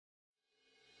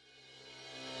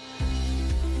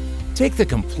Take the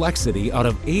complexity out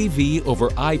of AV over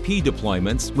IP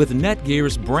deployments with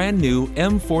NETGEAR's brand new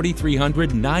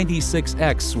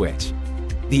M4300-96X switch.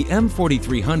 The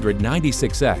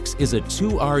M4300-96X is a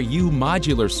 2RU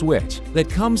modular switch that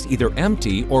comes either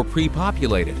empty or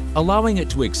pre-populated, allowing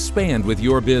it to expand with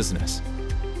your business.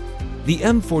 The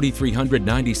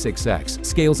M4300-96X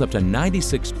scales up to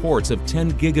 96 ports of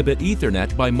 10 gigabit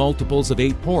Ethernet by multiples of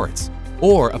 8 ports,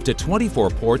 or up to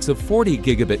 24 ports of 40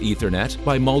 gigabit Ethernet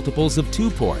by multiples of 2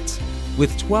 ports.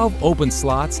 With 12 open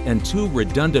slots and 2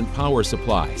 redundant power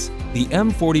supplies, the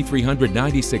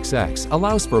M4300-96X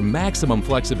allows for maximum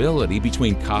flexibility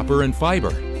between copper and fiber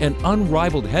and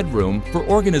unrivaled headroom for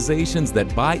organizations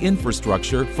that buy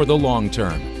infrastructure for the long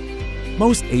term.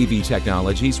 Most AV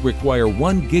technologies require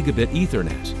 1 gigabit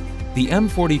Ethernet. The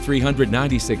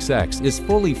M4300-96X is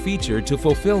fully featured to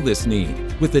fulfill this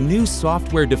need with the new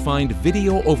software-defined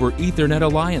Video over Ethernet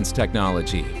Alliance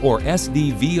technology, or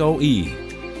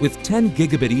SDVoE. With 10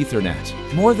 gigabit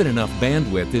Ethernet, more than enough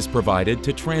bandwidth is provided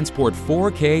to transport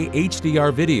 4K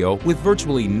HDR video with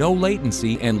virtually no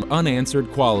latency and unanswered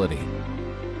quality.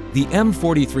 The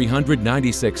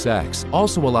M4300-96X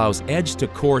also allows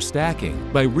edge-to-core stacking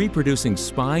by reproducing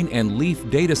spine and leaf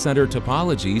data center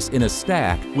topologies in a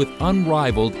stack with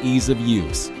unrivaled ease of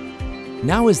use.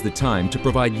 Now is the time to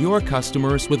provide your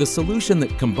customers with a solution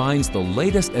that combines the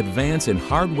latest advance in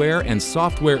hardware and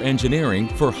software engineering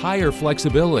for higher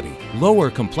flexibility, lower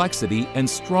complexity, and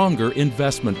stronger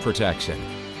investment protection.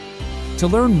 To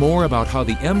learn more about how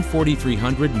the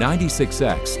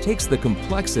M4300-96X takes the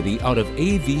complexity out of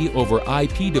AV over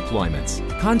IP deployments,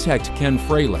 contact Ken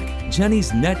Freilich,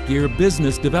 Jenny's NETGEAR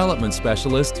Business Development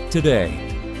Specialist, today.